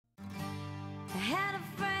I had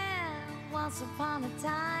a friend once upon a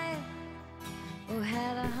time who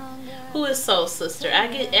had a hunger. Who is Soul Sister? I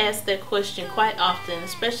get asked that question quite often,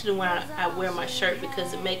 especially when I wear my shirt,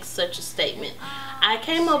 because it makes such a statement. I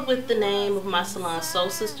came up with the name of my salon, Soul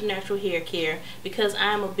Sister Natural Hair Care, because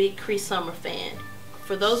I'm a big Cree Summer fan.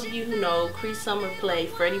 For those of you who know, Cree Summer played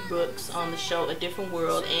Freddie Brooks on the show A Different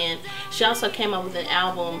World, and she also came up with an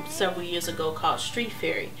album several years ago called Street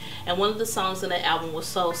Fairy, and one of the songs in that album was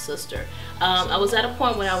Soul Sister. I was at a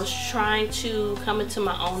point when I was trying to come into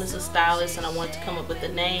my own as a stylist, and I wanted to come up with a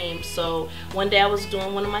name. So one day I was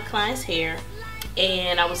doing one of my clients' hair,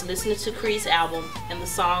 and I was listening to Cree's album, and the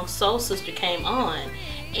song Soul Sister came on.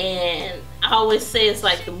 And I always say it's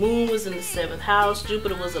like the moon was in the 7th house,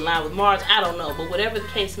 Jupiter was aligned with Mars, I don't know, but whatever the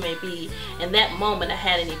case may be, in that moment I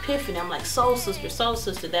had an epiphany. I'm like, Soul Sister,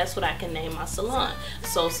 that's what I can name my salon,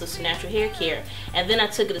 Soul Sister Natural Hair Care. And then I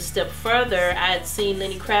took it a step further. I had seen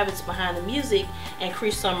Lenny Kravitz behind the music, and Cree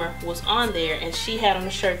Summer was on there, and she had on a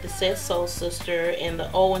shirt that said Soul Sister, and the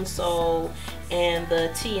O in Soul and the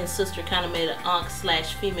T in sister kind of made an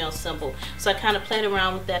ankh/female symbol. So I kind of played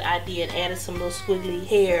around with that idea and added some little squiggly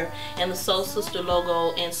hair, and the Soul Sister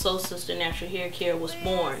logo and Soul Sister Natural Hair Care was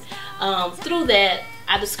born. Through that,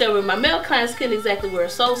 I discovered my male clients couldn't exactly wear a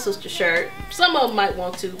Soul Sister shirt. Some of them might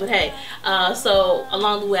want to, but hey. So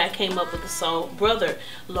along the way I came up with the Soul Brother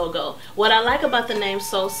logo. What I like about the name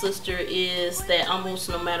Soul Sister is that almost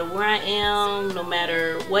no matter where I am, no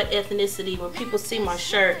matter what ethnicity, when people see my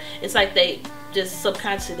shirt, it's like they just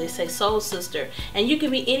subconsciously they say Soul Sister, and you can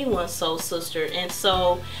be anyone's Soul Sister. And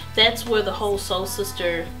so that's where the whole Soul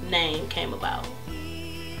Sister name came about.